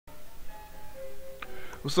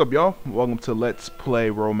What's up, y'all? Welcome to Let's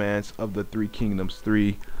Play Romance of the Three Kingdoms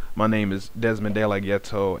 3. My name is Desmond De La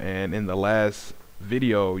Ghetto, and in the last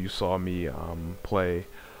video you saw me play,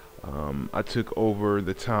 I took over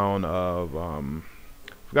the town of,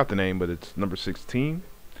 forgot the name, but it's number 16.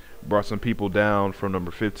 Brought some people down from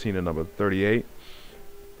number 15 to number 38.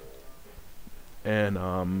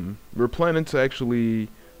 And we're planning to actually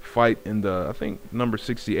fight in the, I think, number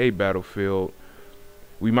 68 battlefield.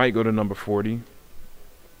 We might go to number 40.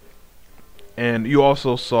 And you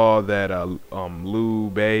also saw that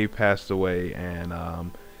Liu Bei passed away and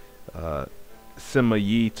Sima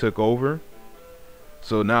Yi took over.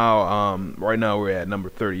 So now, right now we're at number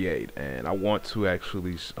 38, and I want to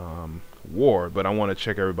actually war, but I want to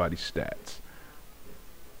check everybody's stats.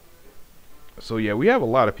 So yeah, we have a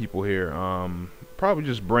lot of people here. Probably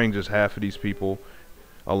just bring just half of these people,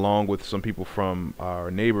 along with some people from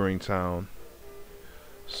our neighboring town.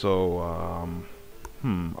 So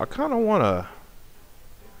I kind of want to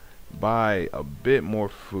buy a bit more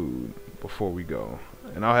food before we go,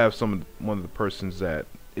 and I'll have one of the persons that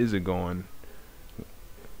isn't going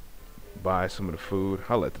buy some of the food.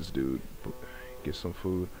 I'll let this dude get some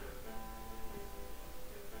food.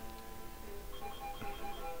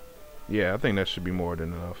 Yeah, I think that should be more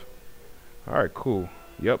than enough. All right, cool.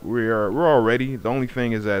 Yep, we're all ready. The only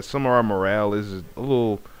thing is that some of our morale is a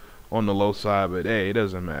little on the low side, but hey, it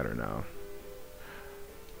doesn't matter now.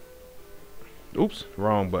 Oops,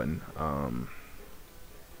 wrong button.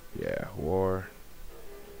 Yeah, war.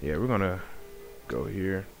 Yeah, we're gonna go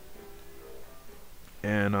here,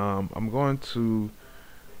 and I'm going to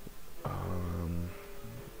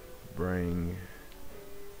bring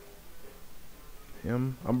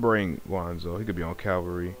him. I'm bringing Guanzo. He could be on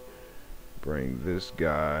cavalry. Bring this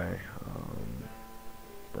guy.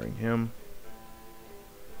 Bring him.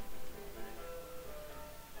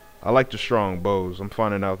 I like the strong bows. I'm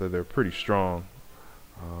finding out that they're pretty strong.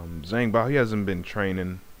 Zhang Bao, he hasn't been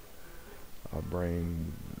training. I'll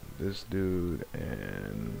bring this dude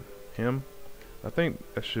and him. I think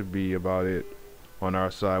that should be about it on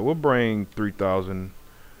our side. We'll bring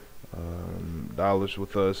 $3,000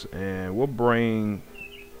 with us, and we'll bring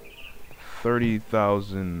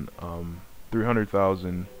 300,000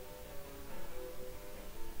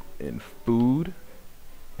 in food.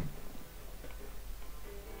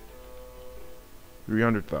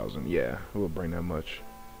 300,000, yeah, we'll bring that much.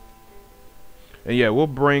 And yeah, we'll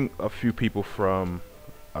bring a few people from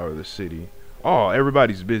out of the city. Oh,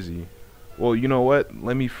 everybody's busy. Well, you know what?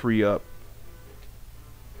 Let me free up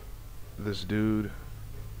this dude.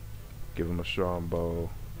 Give him a strong bow.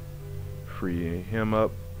 Free him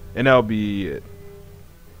up. And that'll be it.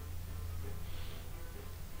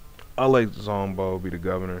 I'll let Zongbo be the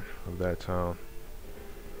governor of that town.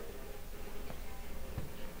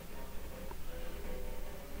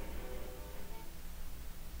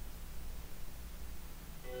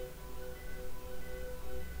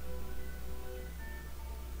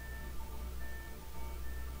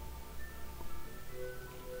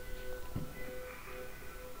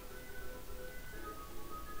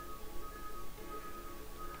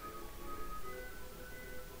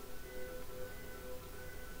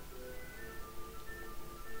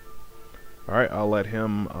 Alright, I'll let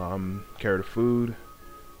him carry the food.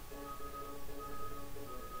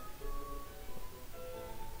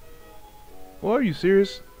 Well, are you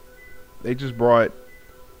serious? They just brought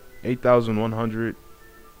 8,100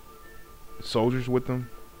 soldiers with them?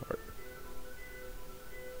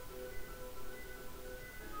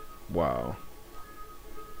 Wow.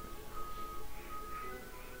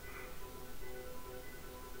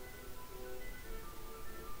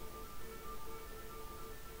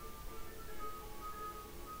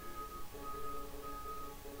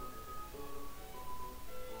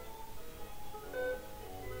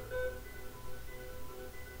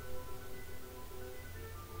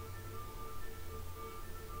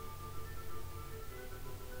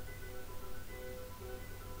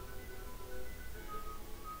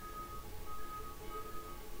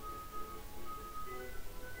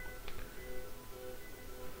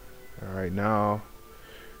 Alright, now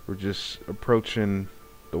we're just approaching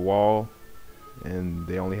the wall, and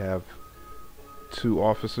they only have 2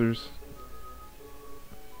 officers.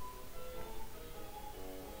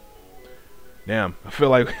 Damn, I feel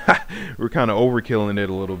like we're kind of overkilling it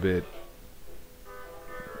a little bit.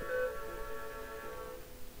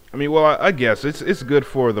 I mean, well, I guess it's good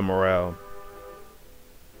for the morale.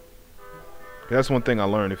 That's one thing I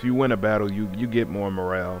learned. If you win a battle, you get more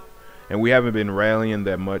morale, and we haven't been rallying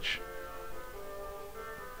that much.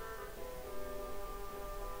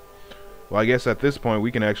 Well, I guess at this point we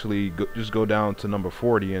can actually just go down to number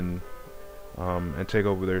 40 and and take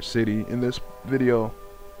over their city in this video.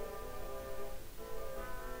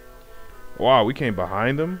 Wow, we came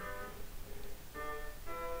behind them.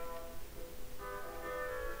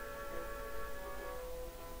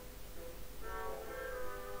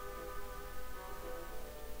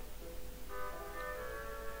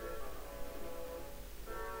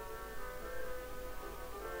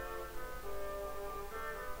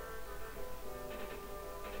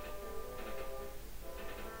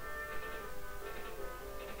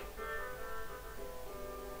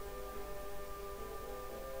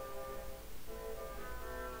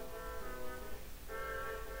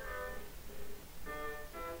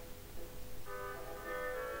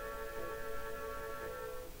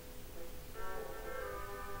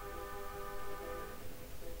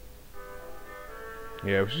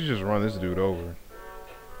 Yeah, we should just run this dude over.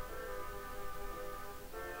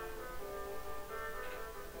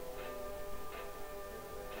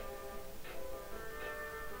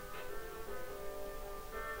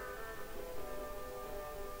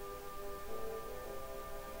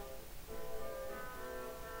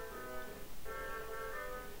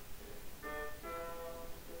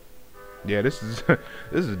 Yeah, this is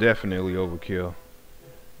this is definitely overkill.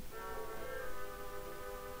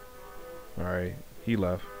 Alright, he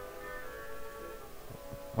left.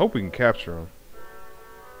 Hope we can capture him.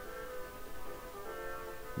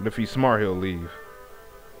 But if he's smart, he'll leave.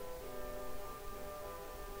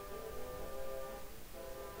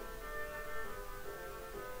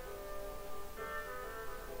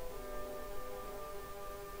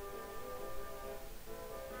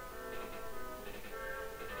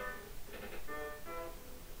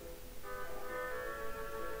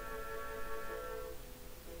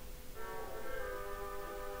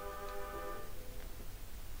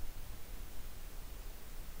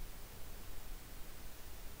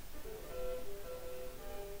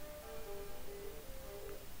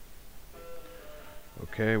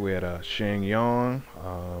 Okay, we had Shenyang.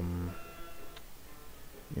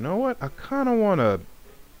 You know what? I kind of want to.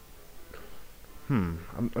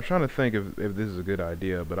 I'm trying to think if this is a good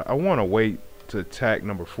idea, but I want to wait to attack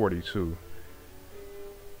number 42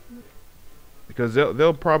 because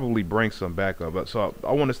they'll probably bring some backup. But so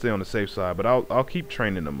I want to stay on the safe side, but I'll keep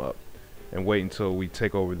training them up and wait until we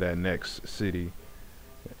take over that next city,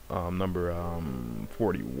 number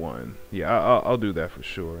 41. Yeah, I'll do that for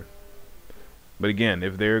sure. But again,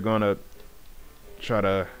 if they're gonna try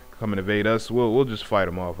to come and invade us, we'll just fight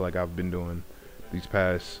them off like I've been doing these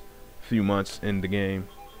past few months in the game.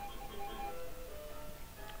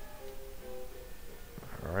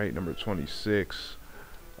 All right, number 26.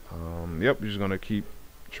 Yep, we're just gonna keep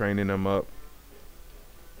training them up.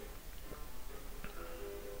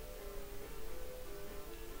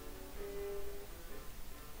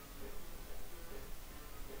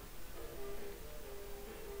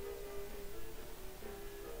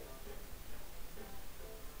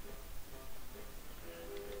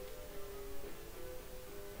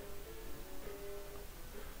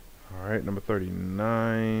 Alright, number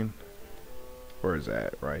 39. Where is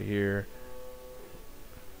that? Right here.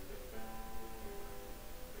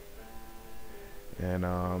 And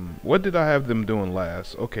what did I have them doing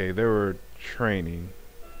last? Okay, they were training.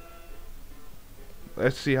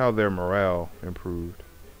 Let's see how their morale improved.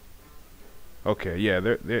 Okay, yeah,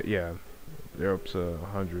 they're up to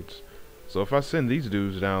hundreds. So if I send these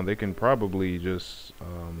dudes down, they can probably just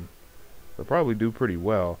they'll probably do pretty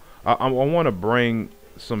well. I want to bring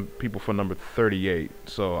some people for number 38,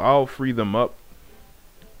 so I'll free them up.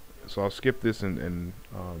 So I'll skip this and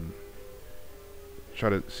try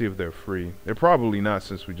to see if they're free. They're probably not,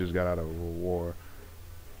 since we just got out of a war.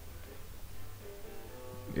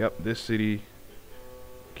 Yep, this city.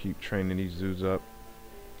 Keep training these dudes up.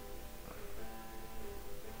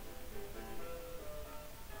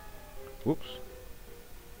 Whoops.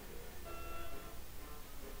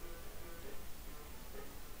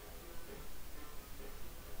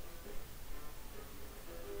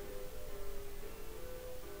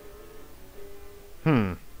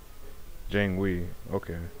 Jangwi.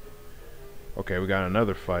 Okay. Okay, we got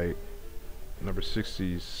another fight. Number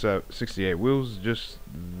 68. We was just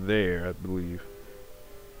there, I believe.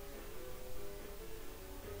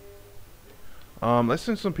 Let's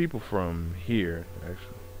send some people from here,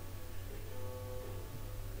 actually.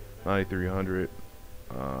 9300.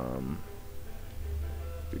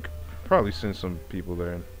 We could probably send some people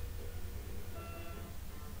there.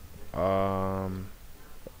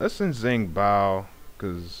 Let's send Zhang Bao,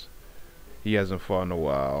 because he hasn't fought in a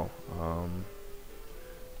while.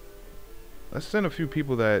 Let's send a few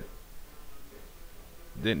people that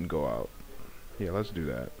didn't go out. Yeah, let's do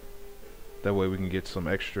that. That way we can get some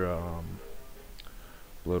extra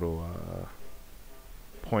little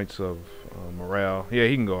points of morale. Yeah,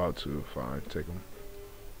 he can go out too. Fine, take him.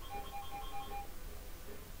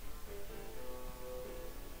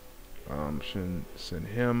 Shouldn't send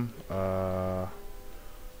him.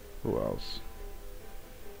 Who else?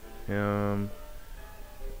 Him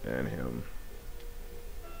and him.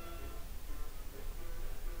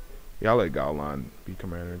 Yeah, I'll let Gaolan be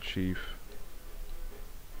commander-in-chief.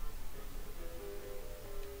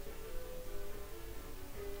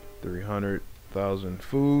 $300,000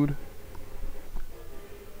 food.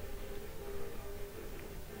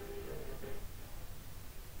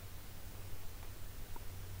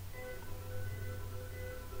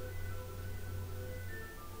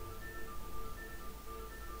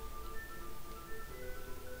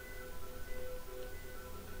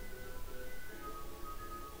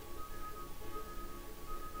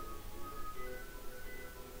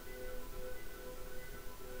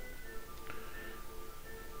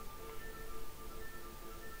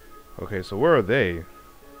 Okay, so where are they?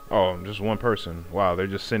 Oh, just one person. Wow, they're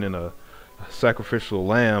just sending a sacrificial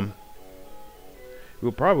lamb.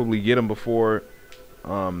 We'll probably get them before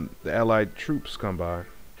the allied troops come by.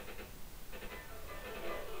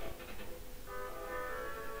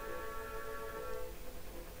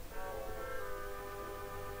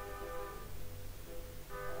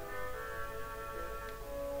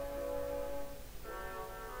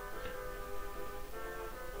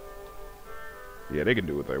 Yeah, they can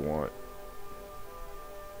do what they want.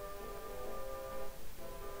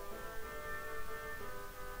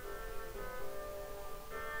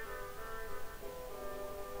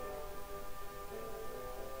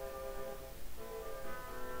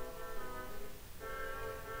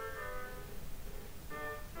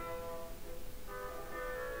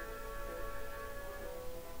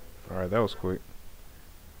 Alright, that was quick.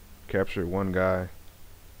 Captured one guy.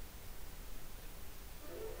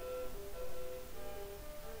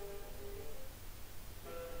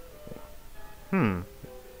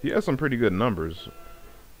 He has some pretty good numbers.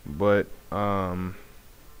 But, you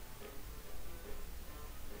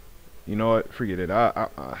know what? Forget it.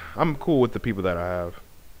 I'm cool with the people that I have.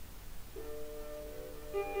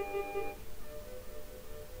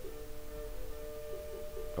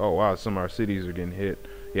 Oh, wow. Some of our cities are getting hit.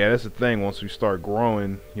 Yeah, that's the thing. Once we start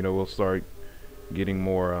growing, you know, we'll start getting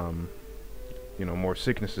more, you know, more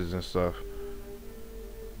sicknesses and stuff.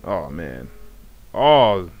 Oh, man.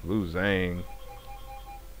 Oh, Lu Zhang.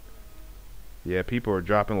 Yeah, people are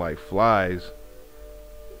dropping like flies.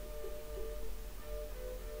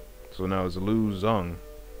 So now it's Lu Zhang.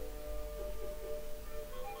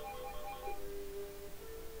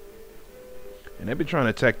 And they've been trying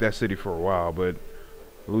to attack that city for a while, but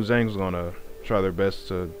Lu Zhang's gonna try their best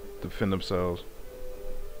to defend themselves.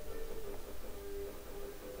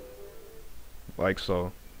 Like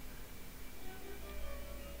so.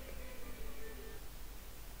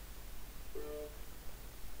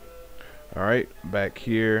 Alright, back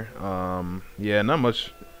here. Yeah, not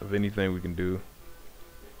much of anything we can do.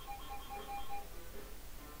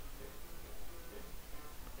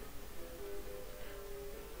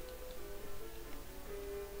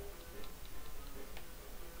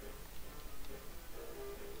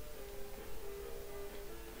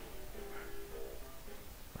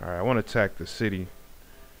 Alright, I want to attack the city.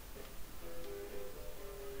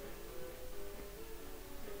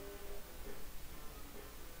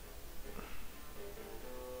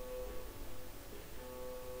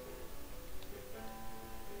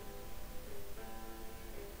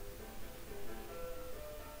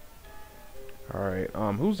 Alright,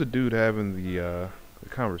 who's the dude having the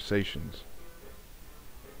conversations?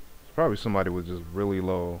 It's probably somebody with just really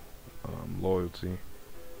low loyalty.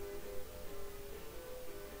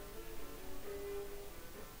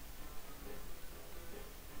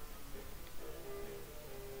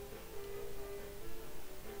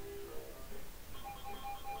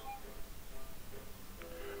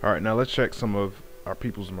 Alright, now let's check some of our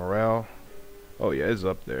people's morale. Oh yeah, it's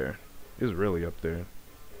up there. It's really up there.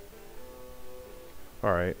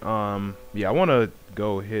 Alright, yeah, I want to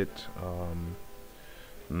go hit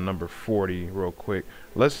number 40 real quick.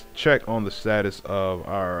 Let's check on the status of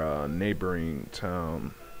our neighboring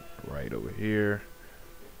town right over here.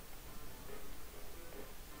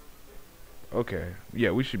 Okay, yeah,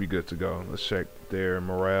 we should be good to go. Let's check their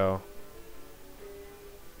morale.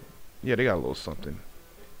 Yeah, they got a little something.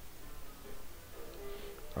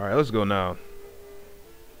 Alright, let's go now.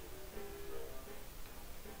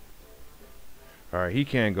 Alright, he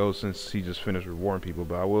can't go since he just finished rewarding people,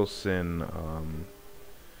 but I will send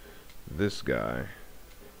this guy.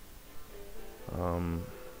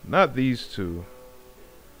 Not these two.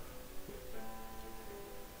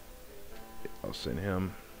 I'll send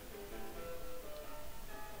him,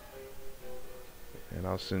 and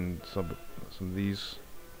I'll send some of these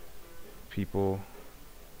people.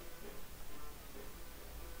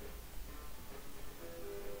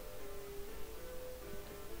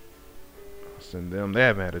 I'll send them. They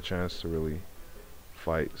haven't had a chance to really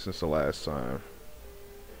fight since the last time.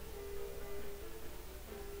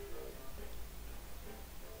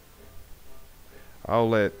 I'll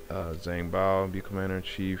let Zhang Bao be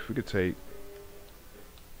commander-in-chief. We could take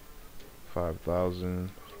 5,000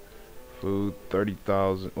 food,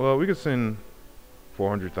 30,000. Well, we could send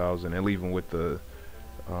 400,000 and leave them with the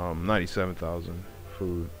 97,000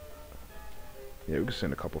 food. Yeah, we could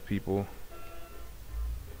send a couple people.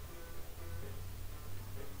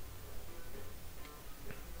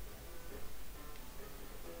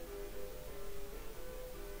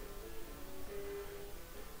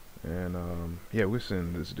 And yeah, we'll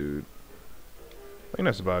send this dude. I think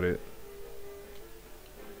that's about it.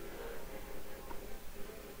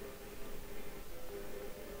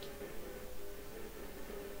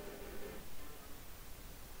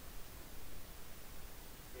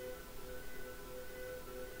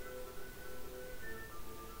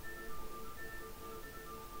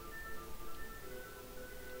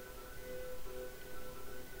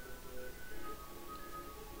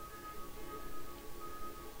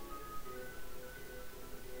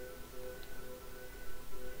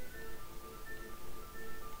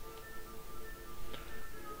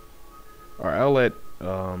 Alright, I'll let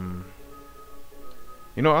I'll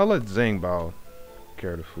let Zhang Bao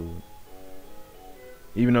carry the food.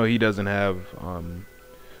 Even though he doesn't have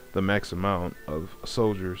the max amount of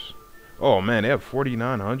soldiers. Oh man, they have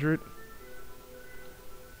 4,900?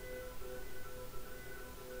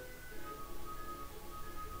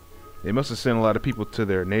 They must have sent a lot of people to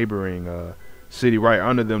their neighboring city right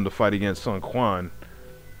under them to fight against Sun Quan.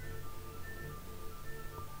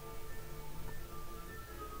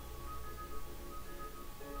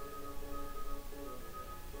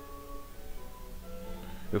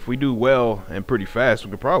 If we do well and pretty fast,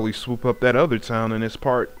 we could probably swoop up that other town in this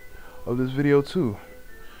part of this video too.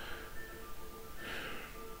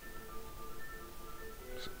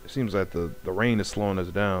 It seems like the rain is slowing us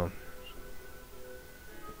down.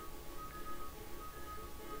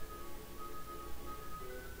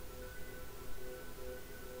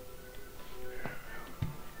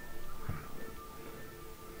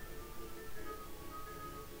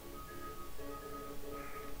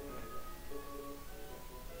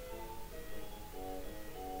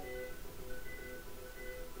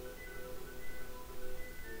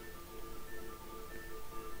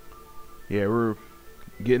 Yeah, we're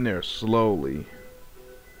getting there slowly.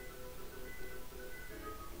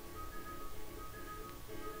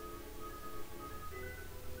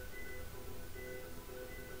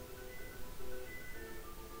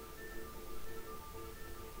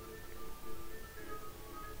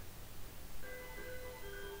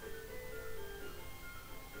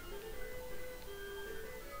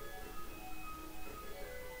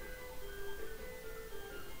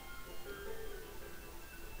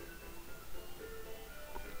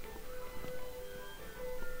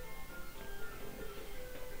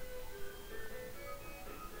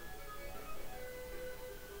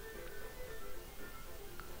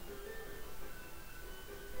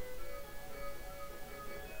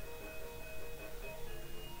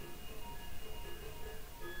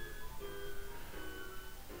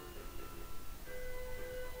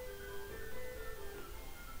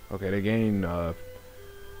 Okay, they gained at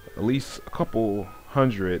least a couple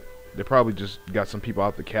hundred. They probably just got some people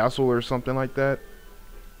out the castle or something like that.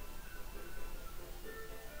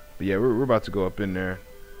 But yeah, we're about to go up in there.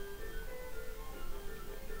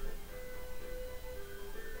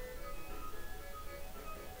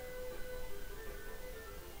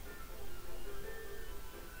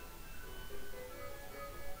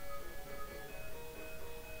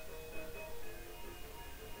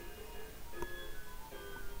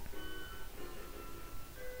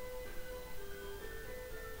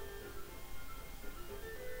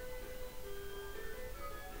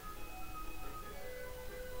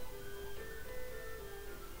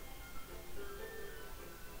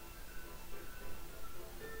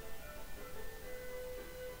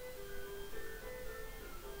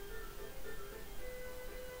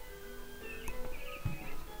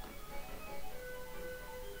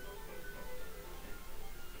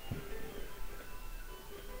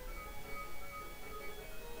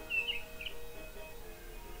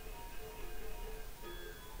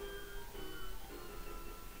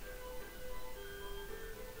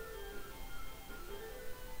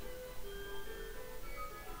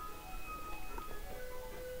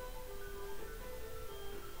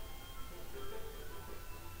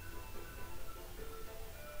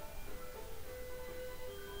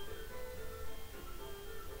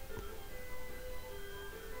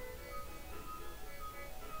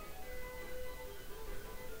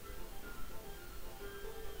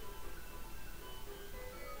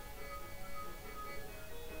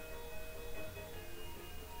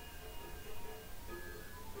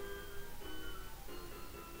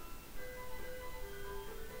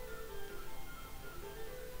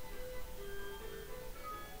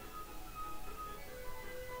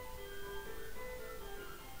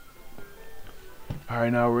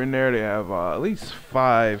 Alright, now we're in there. They have at least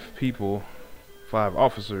 5 people, 5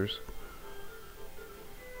 officers.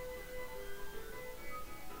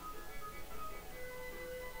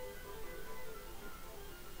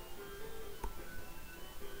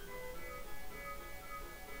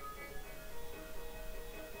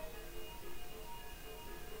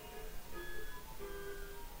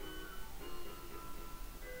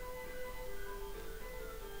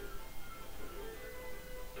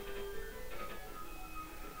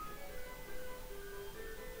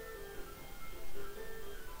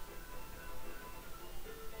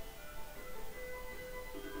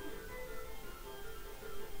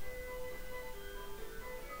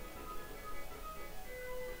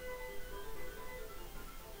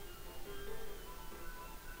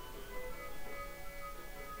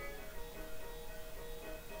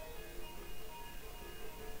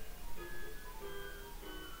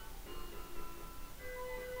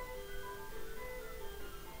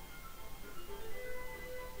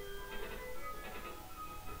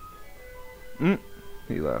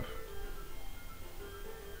 He left.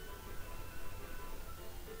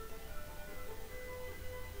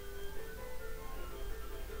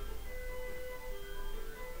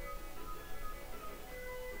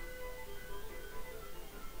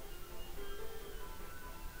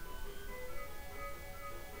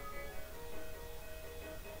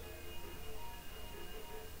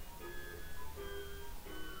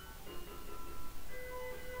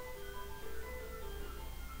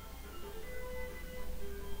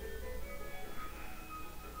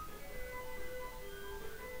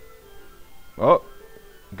 Oh,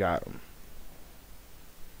 got him.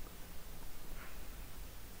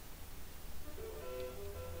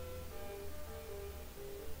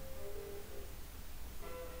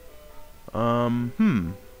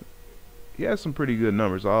 He has some pretty good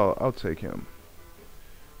numbers. I'll take him.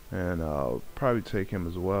 And I'll probably take him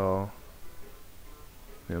as well.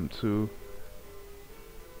 Him too.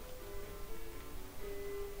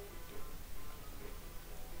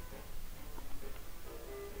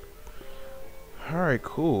 Alright,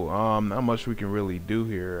 cool. Not much we can really do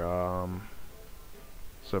here.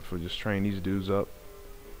 Except for just train these dudes up.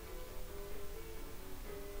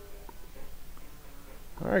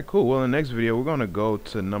 Alright, cool. Well, in the next video, we're going to go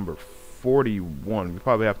to number 41. We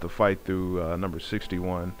probably have to fight through number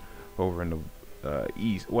 61 over in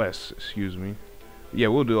the west, excuse me. Yeah,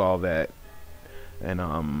 we'll do all that. And,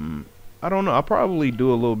 I don't know. I'll probably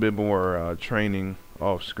do a little bit more training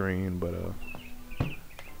off screen, but,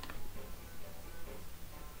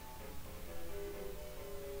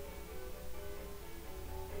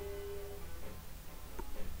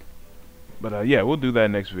 yeah, we'll do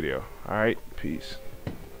that next video. Alright, peace.